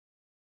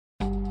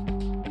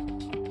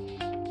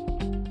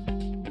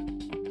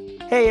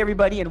Hey,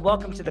 everybody, and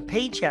welcome to the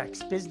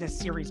Paychex Business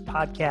Series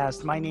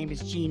podcast. My name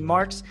is Gene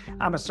Marks.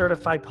 I'm a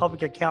certified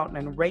public accountant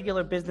and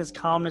regular business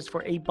columnist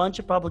for a bunch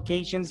of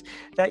publications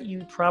that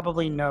you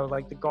probably know,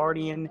 like The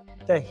Guardian,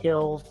 The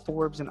Hill,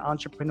 Forbes, and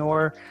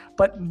Entrepreneur.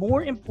 But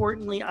more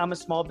importantly, I'm a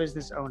small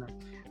business owner.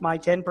 My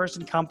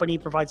 10-person company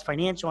provides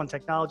financial and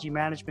technology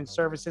management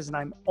services, and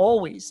I'm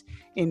always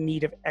in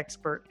need of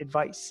expert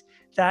advice.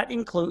 That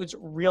includes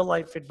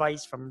real-life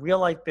advice from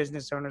real-life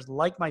business owners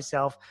like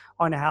myself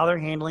on how they're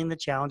handling the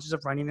challenges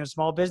of running their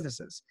small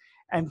businesses.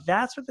 And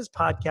that's what this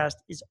podcast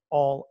is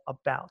all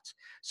about.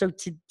 So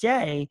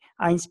today,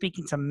 I'm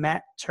speaking to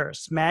Matt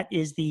Terse. Matt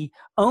is the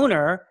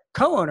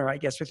co-owner, I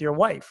guess, with your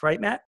wife, right,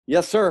 Matt?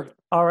 Yes, sir.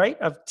 All right,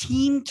 of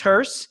Team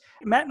Terse.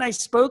 Matt and I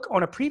spoke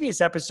on a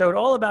previous episode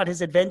all about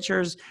his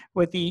adventures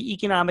with the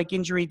economic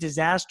injury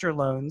disaster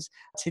loans.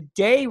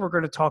 Today, we're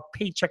going to talk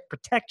paycheck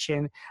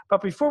protection.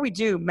 But before we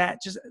do,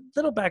 Matt, just a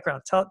little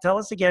background. Tell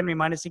us again,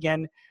 remind us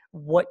again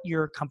what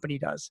your company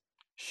does.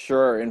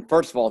 Sure. And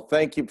first of all,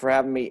 thank you for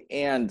having me.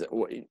 And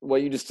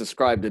what you just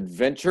described,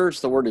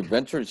 adventures, the word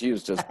adventures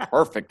used is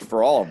perfect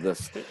for all of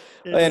this.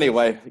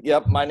 Anyway,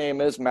 yep, my name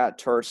is Matt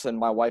Terse, and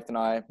my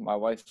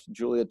wife,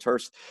 Julia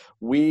Terse,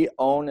 we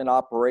own and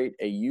operate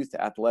a youth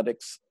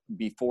athletics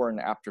before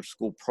and after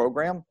school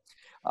program.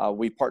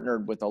 We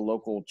partnered with a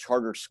local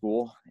charter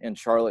school in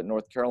Charlotte,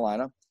 North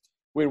Carolina.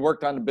 We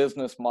worked on the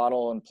business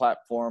model and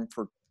platform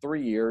for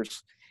 3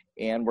 years.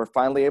 And we're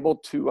finally able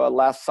to,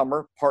 last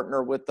summer,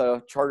 partner with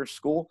a charter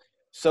school.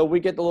 So we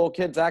get the little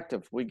kids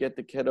active. We get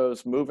the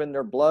kiddos moving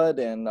their blood.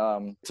 And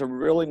it's a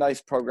really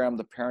nice program.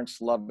 The parents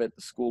love it.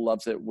 The school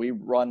loves it. We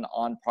run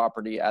on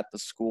property at the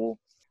school.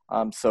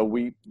 So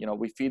we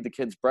feed the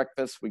kids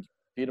breakfast. We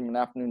feed them an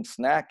afternoon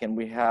snack. And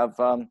we have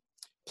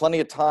plenty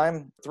of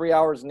time, 3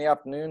 hours in the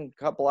afternoon,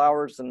 a couple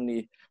hours in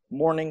the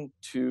morning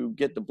to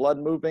get the blood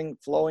moving,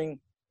 flowing,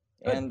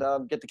 and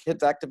get the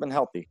kids active and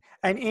healthy.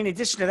 And in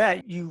addition to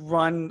that, you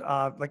run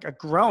like a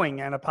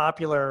growing and a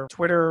popular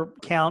Twitter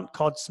account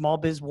called Small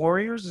Biz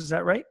Warriors. Is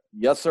that right?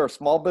 Yes, sir.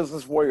 Small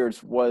Business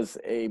Warriors was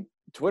a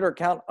Twitter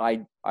account.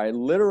 I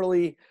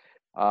literally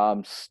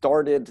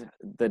started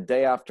the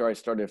day after I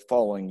started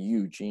following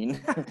you,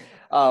 Gene.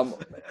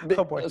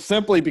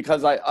 Simply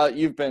because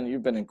you've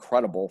been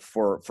incredible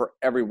for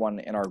everyone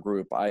in our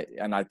group.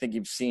 I think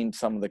you've seen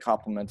some of the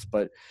compliments,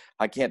 but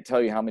I can't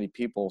tell you how many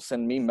people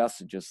send me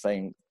messages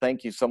saying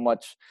thank you so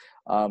much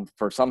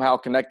for somehow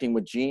connecting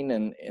with Gene,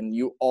 and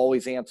you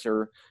always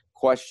answer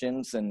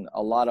questions, and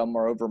a lot of them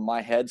are over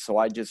my head, so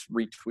I just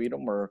retweet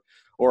them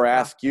or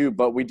ask you.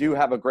 But we do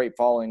have a great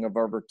following of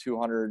over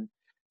 200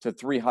 to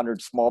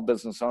 300 small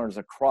business owners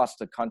across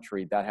the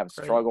country that have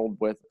struggled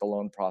with the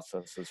loan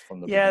processes from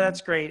the beginning. That's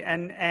great.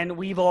 And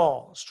we've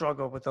all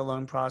struggled with the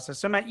loan process.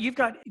 So Matt, do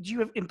you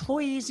have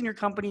employees in your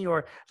company,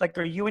 or like,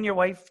 are you and your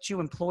wife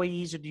 2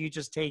 employees, or do you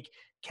just take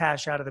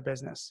cash out of the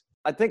business?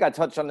 I think I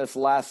touched on this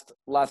last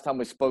time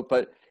we spoke,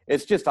 but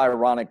it's just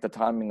ironic, the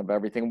timing of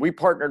everything. We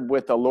partnered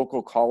with a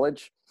local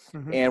college,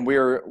 and we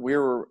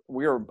were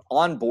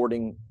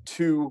onboarding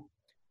 2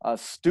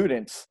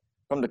 students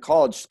from the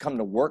college to come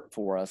to work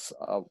for us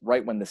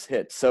right when this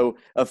hit. So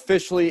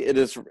officially, it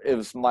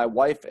was my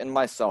wife and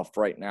myself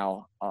right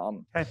now.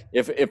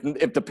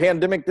 If the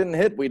pandemic didn't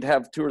hit, we'd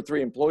have 2 or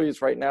 3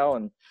 employees right now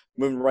and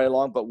moving right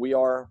along. But we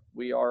are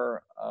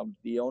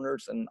the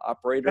owners and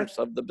operators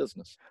of the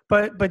business.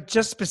 But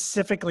just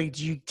specifically,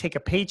 do you take a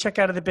paycheck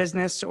out of the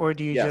business, or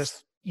do you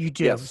just? You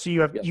do. Yes. So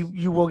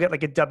you will get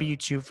like a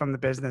W-2 from the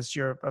business.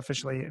 You're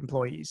officially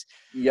employees.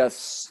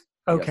 Yes.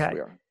 Okay. Yes, we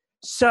are.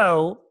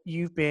 So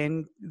you've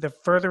been the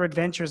further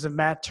adventures of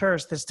Matt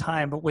Terse this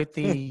time, but with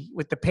the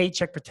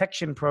Paycheck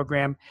Protection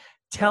Program.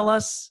 Tell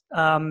us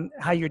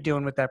how you're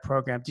doing with that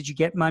program. Did you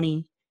get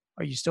money?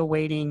 Are you still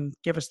waiting?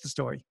 Give us the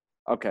story.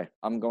 Okay,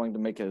 I'm going to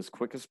make it as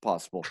quick as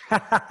possible.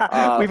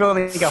 We've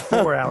only got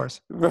 4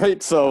 hours.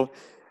 Right. So,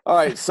 all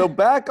right. So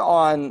back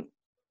on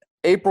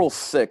April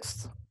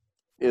 6th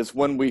is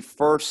when we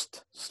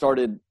first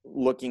started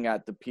looking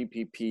at the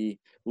PPP,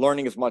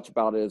 learning as much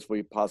about it as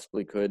we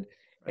possibly could,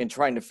 and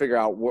trying to figure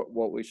out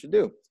what we should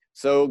do.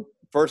 So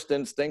first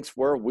instincts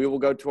were, we will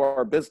go to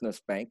our business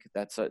bank.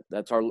 That's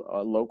our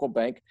local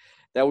bank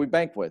that we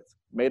bank with.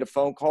 Made a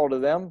phone call to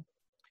them.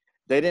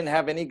 They didn't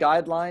have any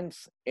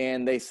guidelines,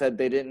 and they said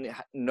they didn't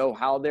know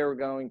how they were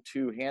going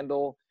to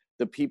handle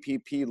the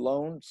PPP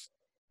loans,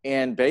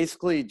 and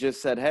basically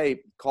just said,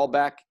 hey, call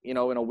back, in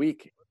a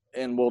week,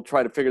 and we'll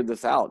try to figure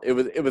this out.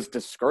 It was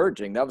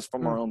discouraging. That was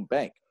from our own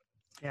bank.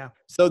 Yeah.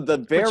 So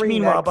which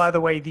meanwhile, by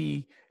the way,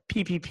 the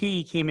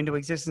PPP came into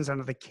existence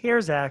under the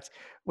CARES Act,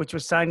 which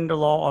was signed into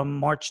law on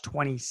March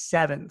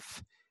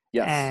 27th.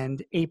 Yes.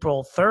 And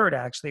April 3rd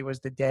actually was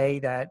the day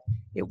that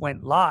it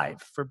went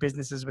live for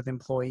businesses with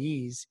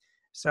employees.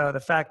 So the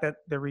fact that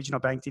the regional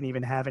bank didn't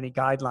even have any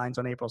guidelines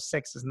on April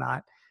 6th is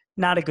not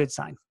a good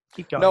sign.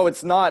 Keep going. No,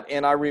 it's not.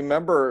 And I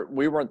remember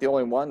we weren't the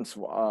only ones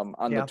on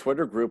the Yeah.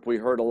 Twitter group. We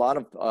heard a lot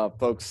of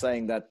folks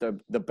saying that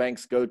the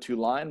bank's go-to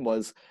line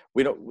was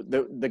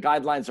the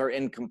guidelines are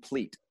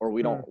incomplete, or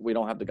we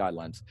don't have the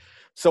guidelines.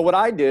 So what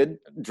I did,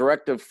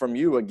 directive from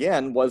you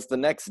again, was the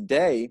next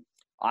day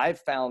I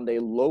found a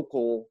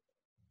local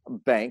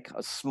bank,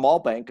 a small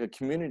bank, a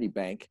community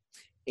bank,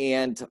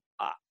 and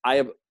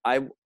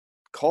I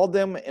called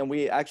them and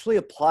we actually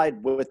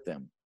applied with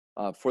them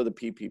for the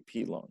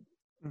PPP loan.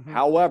 Mm-hmm.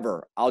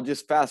 However, I'll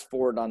just fast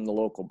forward on the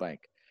local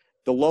bank.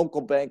 The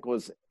local bank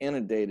was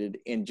inundated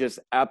and just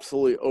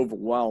absolutely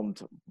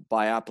overwhelmed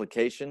by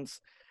applications.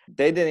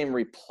 They didn't even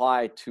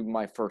reply to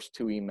my first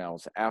 2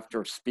 emails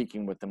after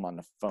speaking with them on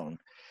the phone.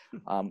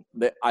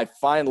 I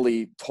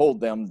finally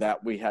told them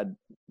that we had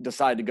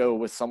decided to go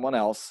with someone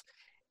else,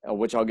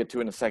 which I'll get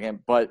to in a second.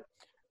 But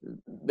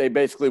they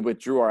basically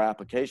withdrew our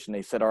application.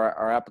 They said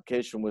our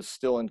application was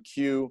still in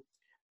queue.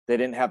 They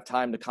didn't have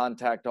time to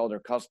contact all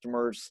their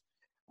customers.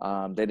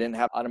 They didn't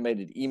have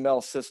automated email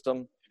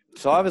system.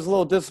 So I was a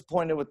little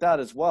disappointed with that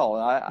as well.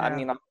 I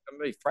mean, I'm going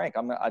to be frank.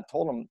 I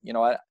told them,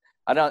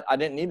 I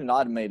didn't need an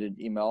automated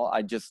email.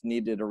 I just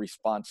needed a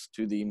response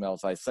to the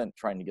emails I sent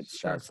trying to get the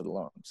status of the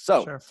loan.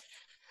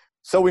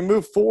 So we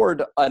moved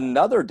forward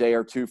another day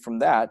or two from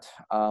that.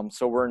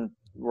 So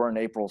we're in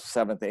April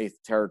 7th,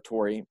 8th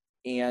territory.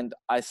 And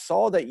I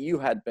saw that you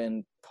had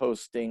been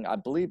posting, I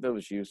believe it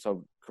was you,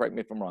 so correct me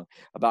if I'm wrong,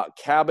 about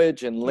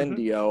Kabbage and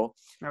Lindio.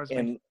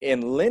 And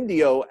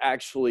Lindio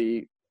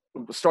actually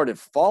started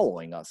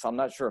following us. I'm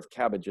not sure if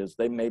Kabbage is,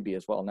 they may be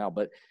as well now,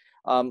 but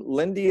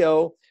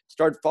Lindio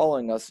started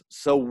following us.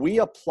 So we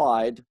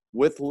applied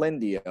with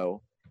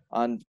Lindio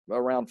on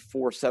around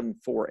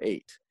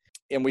 4748.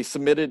 And we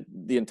submitted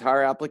the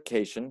entire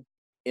application.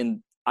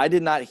 And I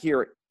did not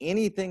hear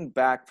anything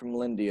back from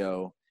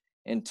Lindio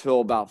until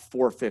about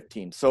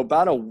 4:15. So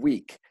about a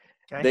week.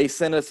 Okay. They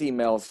sent us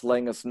emails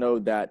letting us know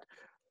that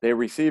they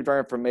received our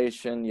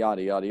information,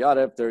 yada, yada,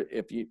 yada.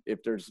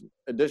 If there's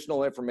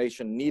additional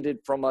information needed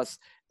from us,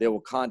 they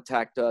will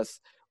contact us.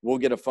 We'll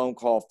get a phone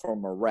call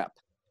from a rep.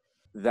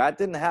 That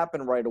didn't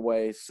happen right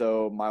away.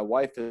 So my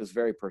wife is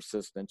very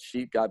persistent.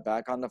 She got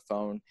back on the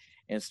phone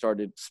and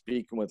started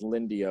speaking with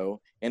Lindio.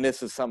 And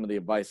this is some of the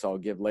advice I'll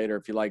give later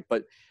if you like.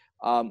 But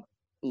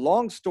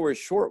long story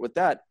short with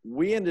that,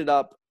 we ended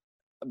up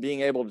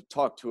being able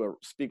to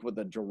speak with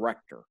a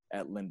director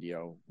at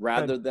Lindio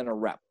rather than a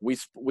rep.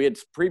 We had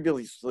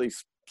previously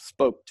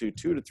spoke to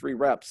 2 to 3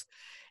 reps,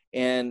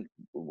 and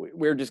we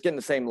were just getting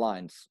the same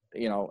lines,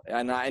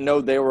 and I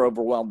know they were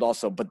overwhelmed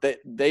also, but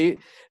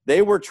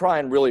they were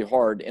trying really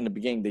hard in the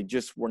beginning. They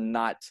just were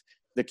not,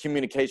 the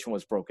communication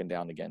was broken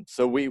down again.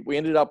 So we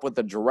ended up with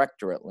a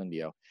director at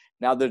Lindio.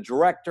 Now the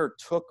director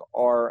took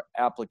our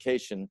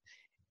application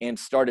and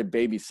started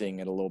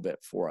babysitting it a little bit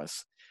for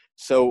us.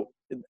 So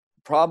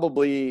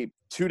probably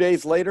 2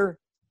 days later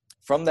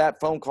from that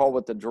phone call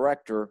with the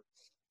director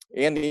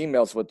and the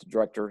emails with the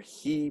director,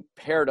 he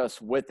paired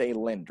us with a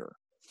lender.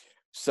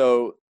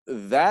 So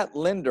that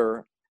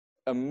lender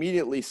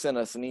immediately sent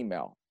us an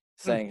email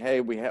saying,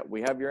 hey, we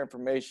have your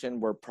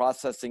information. We're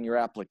processing your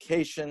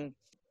application.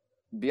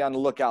 Be on the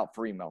lookout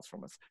for emails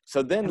from us.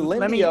 So then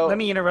Lindio, let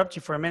me interrupt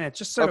you for a minute,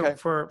 just so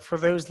for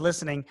those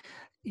listening.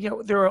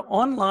 There are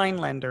online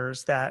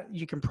lenders that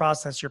you can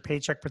process your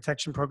Paycheck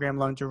Protection Program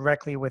loan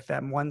directly with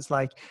them. Ones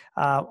like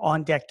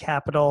On Deck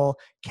Capital,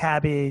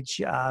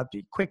 Kabbage,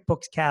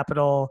 QuickBooks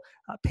Capital,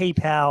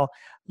 PayPal.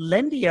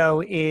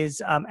 Lindio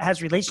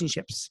has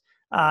relationships.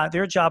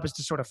 Their job is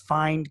to sort of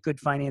find good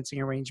financing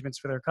arrangements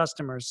for their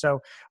customers. So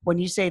when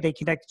you say they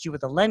connected you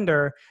with a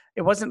lender,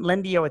 it wasn't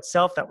Lindio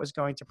itself that was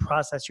going to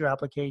process your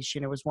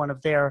application. It was one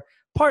of their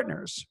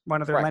partners, one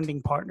of their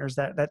lending partners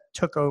that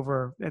took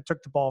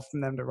the ball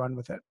from them to run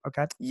with it.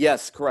 Okay.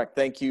 Yes, correct.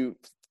 Thank you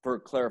for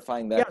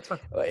clarifying that.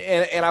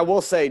 Yeah, and I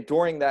will say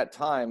during that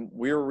time,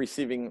 we were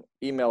receiving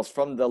emails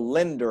from the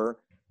lender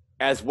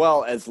as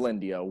well as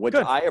Lindio, which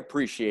I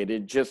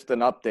appreciated. Just an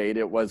update.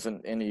 It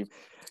wasn't any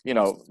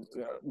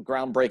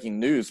groundbreaking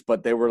news,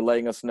 but they were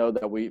letting us know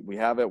that we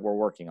have it, we're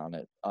working on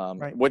it,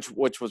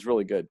 which was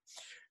really good.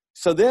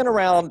 So then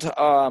around,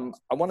 I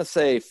want to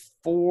say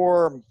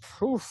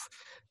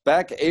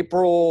back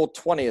April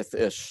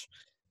 20th-ish,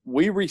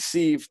 we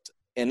received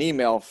an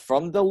email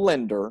from the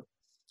lender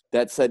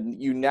that said,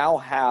 you now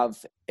have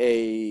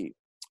a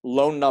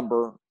loan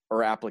number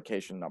or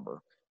application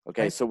number.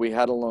 Okay. So we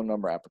had a loan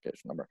number,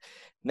 application number.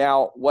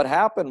 Now what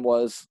happened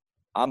was,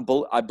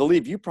 I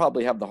believe you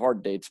probably have the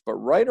hard dates, but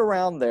right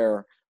around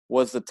there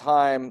was the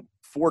time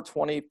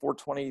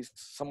 420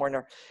 somewhere in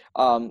there,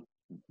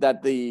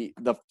 that the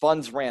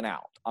funds ran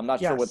out. I'm not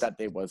sure what that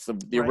date was.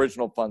 The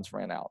original funds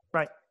ran out.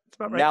 Right. That's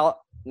about right.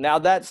 Now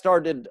that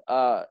started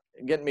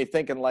getting me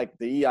thinking like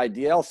the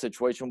EIDL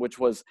situation, which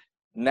was,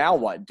 now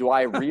what? Do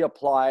I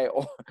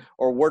reapply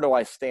or where do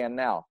I stand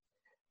now?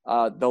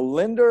 The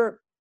lender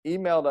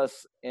emailed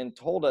us and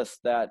told us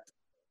that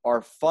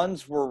our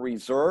funds were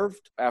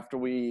reserved after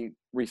we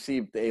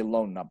received a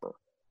loan number.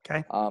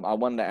 Okay. I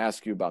wanted to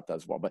ask you about that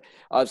as well. But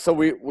so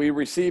we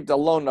received a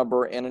loan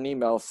number and an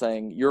email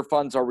saying your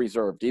funds are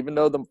reserved. Even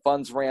though the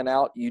funds ran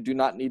out, you do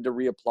not need to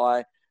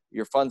reapply.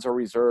 Your funds are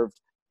reserved.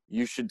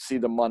 You should see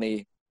the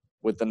money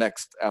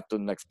after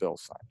the next bill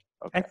is signed.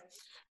 Okay.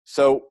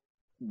 So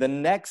the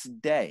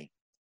next day,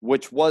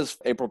 which was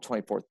April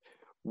 24th,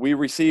 we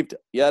received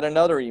yet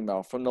another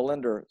email from the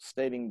lender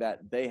stating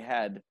that they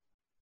had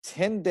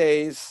 10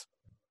 days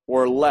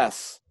or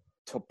less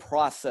to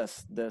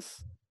process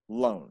this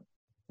loan.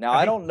 Now,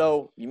 I don't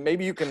know,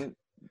 maybe you can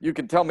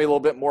tell me a little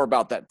bit more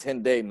about that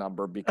 10-day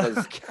number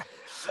because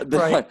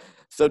Right.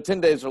 So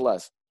 10 days or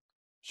less.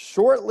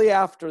 Shortly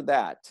after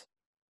that,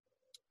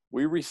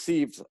 we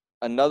received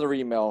another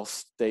email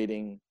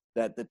stating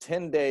that the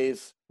 10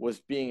 days was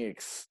being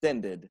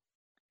extended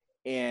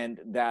and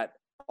that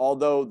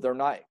although they're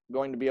not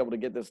going to be able to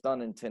get this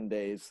done in 10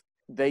 days,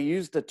 they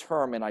used a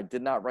term, and I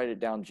did not write it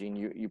down, Gene,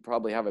 you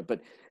probably have it,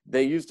 but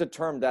they used a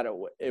term that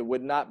it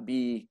would not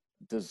be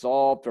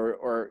dissolved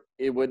or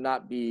it would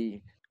not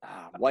be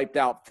wiped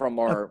out from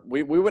our,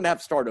 we wouldn't have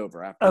to start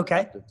over after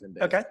 10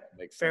 days. Okay.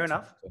 Makes Fair sense.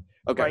 enough.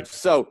 Okay. Right.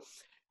 So,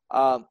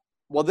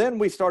 well, then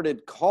we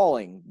started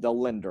calling the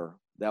lender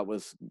that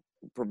was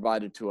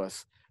provided to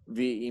us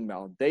via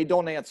email. They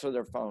don't answer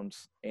their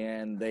phones,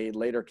 and they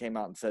later came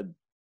out and said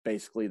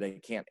basically they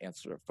can't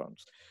answer their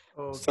phones.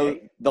 Okay. So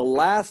the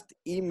last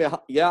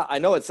email, yeah, I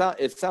know it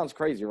sounds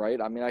crazy, right?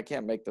 I mean, I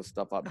can't make this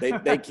stuff up.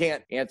 They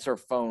can't answer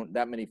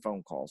that many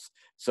phone calls.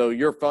 So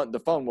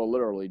the phone will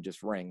literally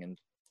just ring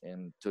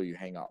until you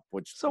hang up.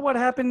 So what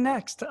happened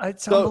next?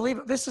 It's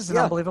unbelievable. This is an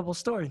unbelievable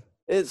story.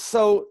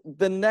 So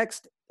the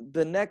next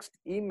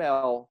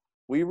email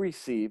we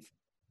received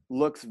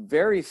looks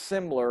very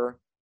similar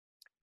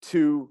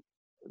to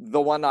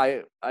the one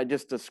I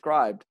just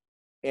described,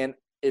 and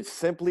it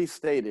simply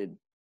stated,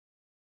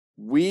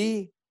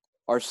 "We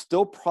are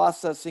still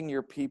processing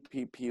your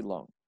PPP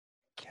loan.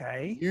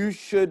 Okay. You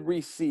should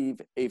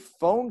receive a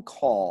phone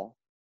call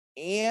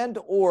and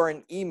or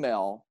an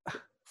email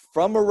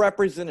from a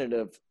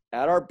representative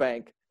at our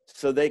bank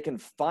so they can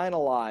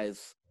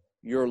finalize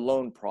your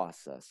loan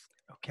process."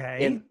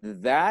 Okay. And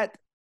that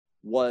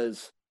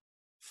was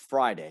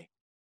Friday.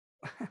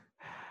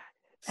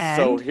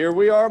 So here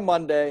we are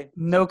Monday.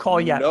 No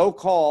call yet. No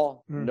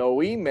call,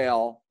 no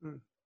email.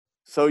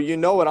 So you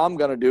know what I'm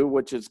going to do,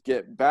 which is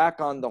get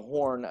back on the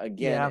horn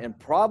again and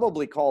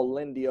probably call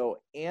Lindio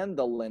and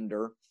the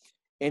lender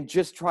and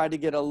just try to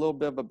get a little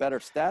bit of a better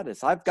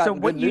status. I've gotten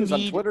good news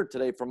on Twitter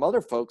today from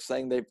other folks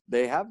saying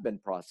they have been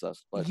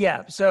processed. But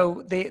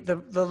so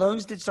the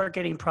loans did start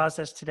getting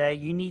processed today.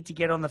 You need to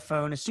get on the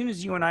phone. As soon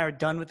as you and I are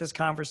done with this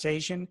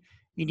conversation,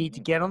 you need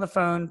to get on the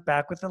phone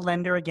back with the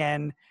lender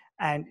again,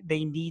 and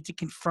they need to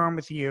confirm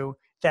with you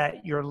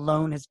that your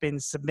loan has been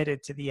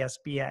submitted to the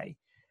SBA.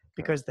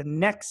 Because the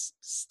next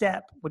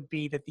step would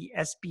be that the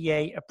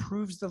SBA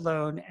approves the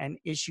loan and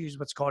issues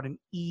what's called an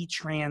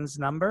E-Trans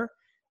number.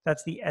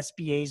 That's the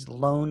SBA's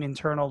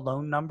internal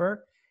loan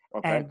number.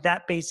 Okay. And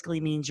that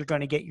basically means you're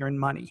going to get your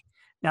money.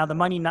 Now, the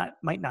money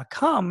might not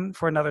come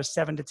for another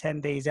 7 to 10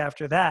 days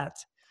after that,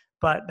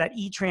 but that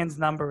E-Trans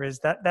number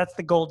that's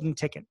the golden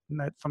ticket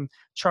from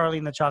Charlie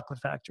and the Chocolate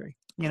Factory.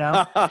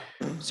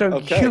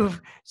 So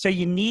so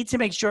you need to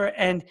make sure,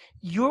 and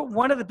you're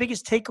one of the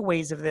biggest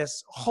takeaways of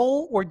this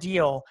whole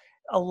ordeal.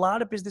 A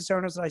lot of business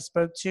owners that I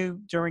spoke to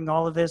during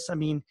all of this, I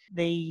mean,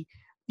 they,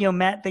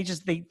 Matt, they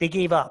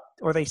gave up,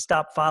 or they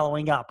stopped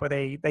following up, or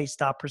they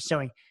stopped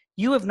pursuing.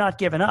 You have not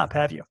given up,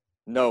 have you?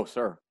 No,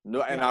 sir.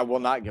 No, and I will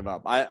not give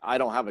up. I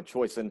don't have a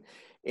choice. And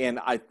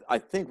I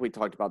think we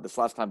talked about this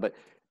last time, but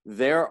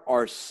there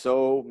are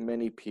so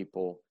many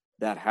people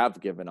that have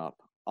given up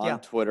on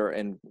Twitter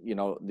and,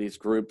 these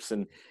groups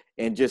and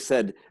just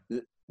said,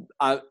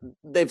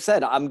 they've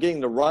said, I'm getting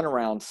the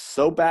runaround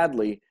so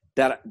badly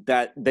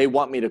that they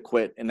want me to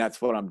quit. And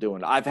that's what I'm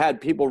doing. I've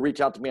had people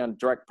reach out to me on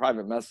direct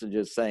private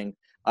messages saying,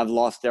 I've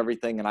lost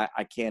everything and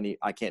I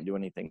can't do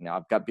anything now.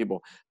 I've got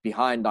people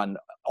behind on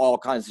all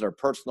kinds of their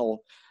personal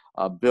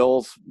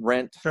bills,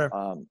 rent,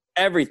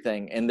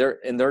 everything, and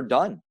they're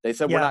done. They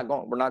said we're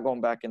not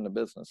going back into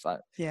business.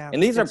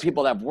 And these are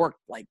people that have worked,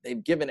 like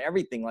they've given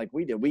everything like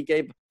we did. We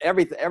gave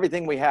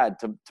everything we had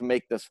to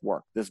make this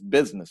work, this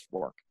business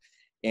work.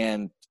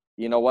 And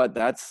you know what?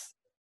 That's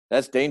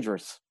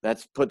dangerous.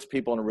 That puts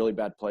people in a really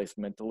bad place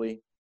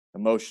mentally,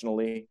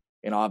 emotionally,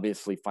 and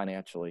obviously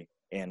financially.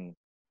 And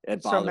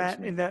it bothers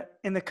Matt, me.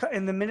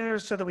 in the minute or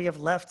so that we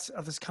have left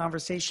of this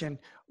conversation,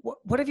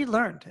 what have you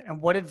learned,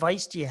 and what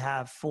advice do you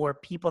have for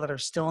people that are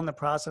still in the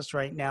process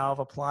right now of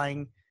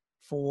applying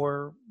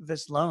for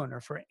this loan or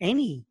for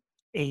any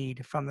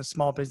aid from the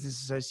Small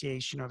Business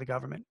Association or the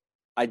government?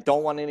 I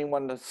don't want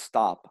anyone to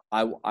stop.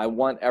 I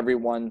want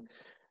everyone.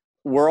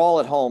 We're all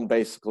at home,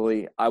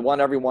 basically. I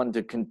want everyone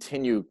to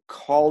continue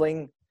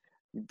calling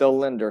the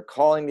lender,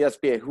 calling the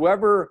SBA,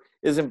 whoever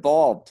is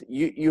involved.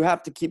 You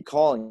have to keep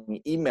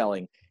calling,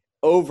 emailing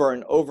over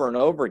and over and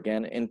over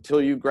again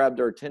until you grab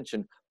their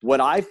attention.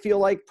 What I feel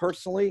like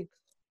personally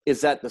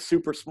is that the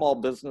super small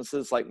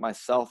businesses like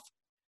myself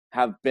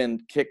have been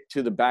kicked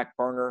to the back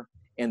burner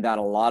and that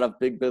a lot of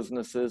big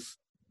businesses,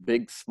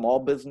 big, small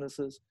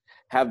businesses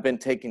have been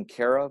taken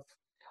care of.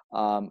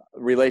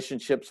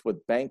 Relationships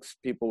with banks,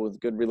 people with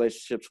good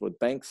relationships with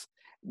banks.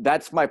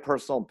 That's my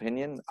personal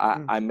opinion.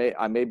 I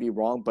may be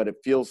wrong, but it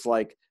feels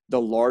like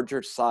the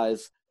larger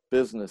size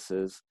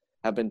businesses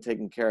have been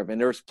taken care of. And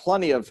there's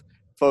plenty of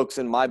folks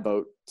in my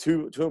boat,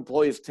 two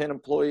employees, 10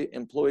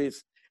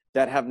 employees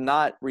that have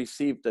not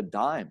received a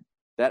dime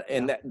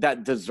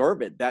that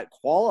deserve it, that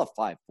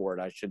qualify for it,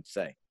 I should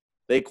say.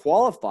 They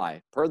qualify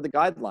per the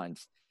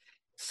guidelines.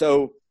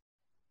 So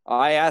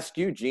I ask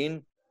you,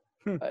 Gene,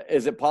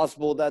 is it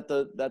possible that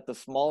the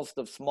smallest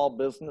of small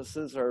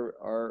businesses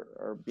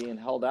are being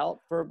held out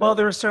for a bit? Well,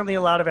 there are certainly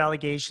a lot of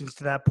allegations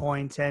to that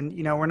point, and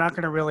we're not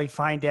going to really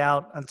find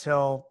out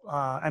until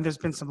and there's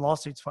been some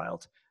lawsuits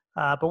filed,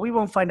 but we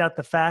won't find out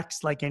the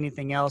facts like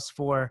anything else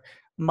for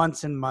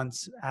months and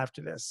months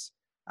after this,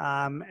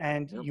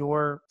 and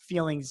your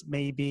feelings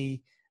may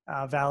be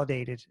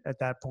validated at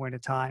that point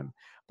of time.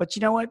 But you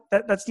know what?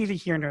 That's neither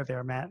here nor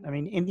there, Matt. I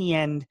mean, in the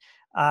end,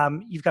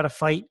 you've got to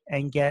fight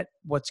and get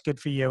what's good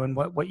for you and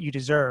what you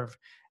deserve.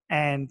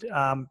 And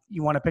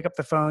you want to pick up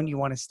the phone. You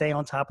want to stay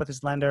on top of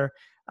this lender.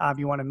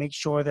 You want to make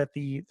sure that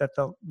the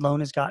loan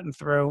has gotten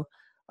through,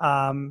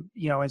 and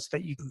so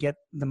that you can get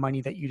the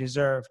money that you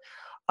deserve.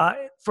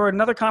 For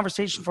another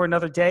conversation for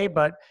another day,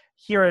 but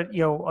here at,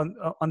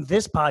 on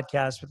this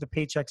podcast with the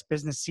Paychex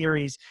Business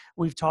Series,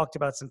 we've talked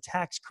about some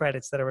tax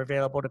credits that are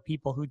available to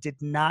people who did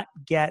not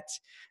get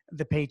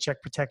the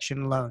Paycheck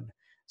Protection Loan.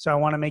 So I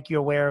want to make you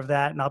aware of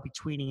that, and I'll be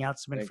tweeting out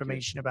some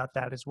information about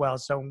that as well.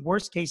 So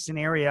worst case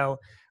scenario,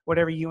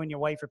 whatever you and your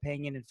wife are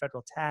paying in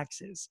federal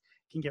taxes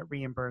can get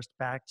reimbursed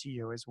back to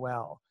you as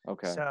well.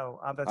 Okay. So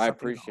that's I something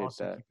appreciate to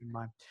also that. keep in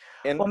mind.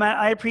 And well, Matt,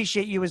 I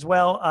appreciate you as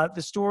well.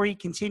 The story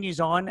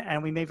continues on,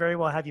 and we may very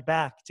well have you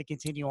back to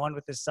continue on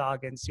with this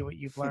saga and see what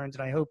you've learned.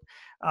 And I hope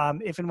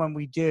if and when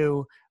we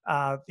do,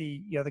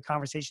 the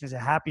conversation is a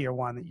happier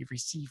one, that you've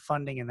received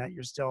funding and that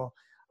you're still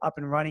up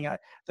and running.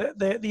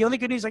 The only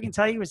good news I can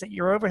tell you is that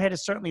your overhead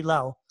is certainly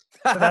low.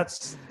 So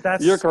that's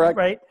you're correct,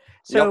 right?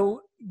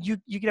 So you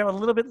can have a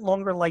little bit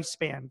longer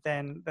lifespan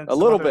than a some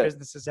little other bit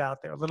businesses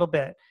out there, a little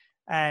bit.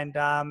 And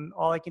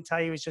all I can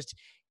tell you is just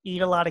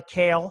eat a lot of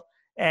kale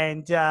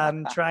and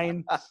try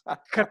and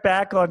cut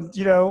back on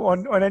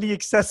on any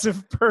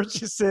excessive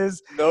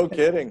purchases. No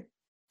kidding.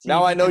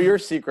 Now I know your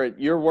secret.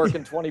 You're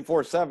working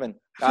 24/7.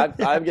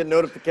 I get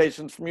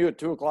notifications from you at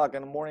 2:00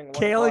 in the morning.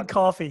 Kale and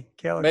coffee.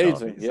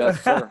 Amazing.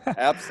 Yes, sir.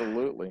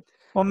 Absolutely.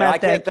 Well, Matt, I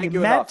can't thank you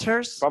Matt enough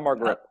Terse from our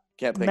group.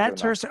 Matt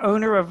Terse,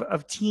 owner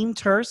of Team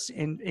Terse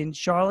in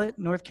Charlotte,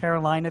 North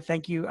Carolina.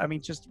 Thank you. I mean,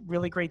 just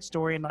really great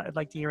story, and I'd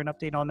like to hear an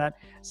update on that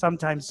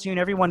sometime soon.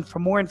 Everyone, for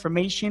more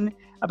information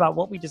about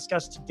what we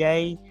discussed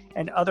today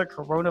and other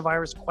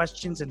coronavirus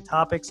questions and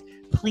topics,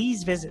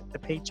 please visit the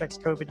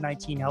Paychex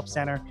COVID-19 Help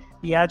Center.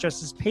 The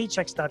address is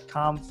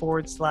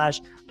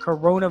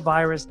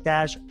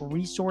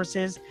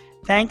paychex.com/coronavirus-resources.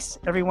 Thanks,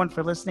 everyone,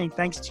 for listening.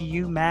 Thanks to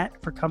you,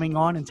 Matt, for coming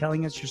on and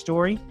telling us your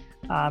story.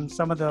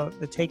 Some of the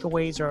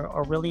takeaways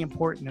are really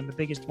important, and the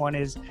biggest one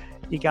is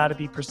you got to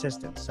be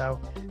persistent. So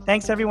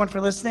thanks, everyone, for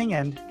listening,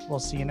 and we'll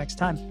see you next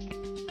time.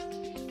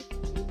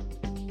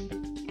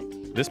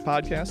 This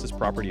podcast is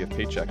property of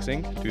Paychex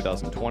Inc.,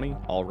 2020,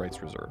 all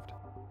rights reserved.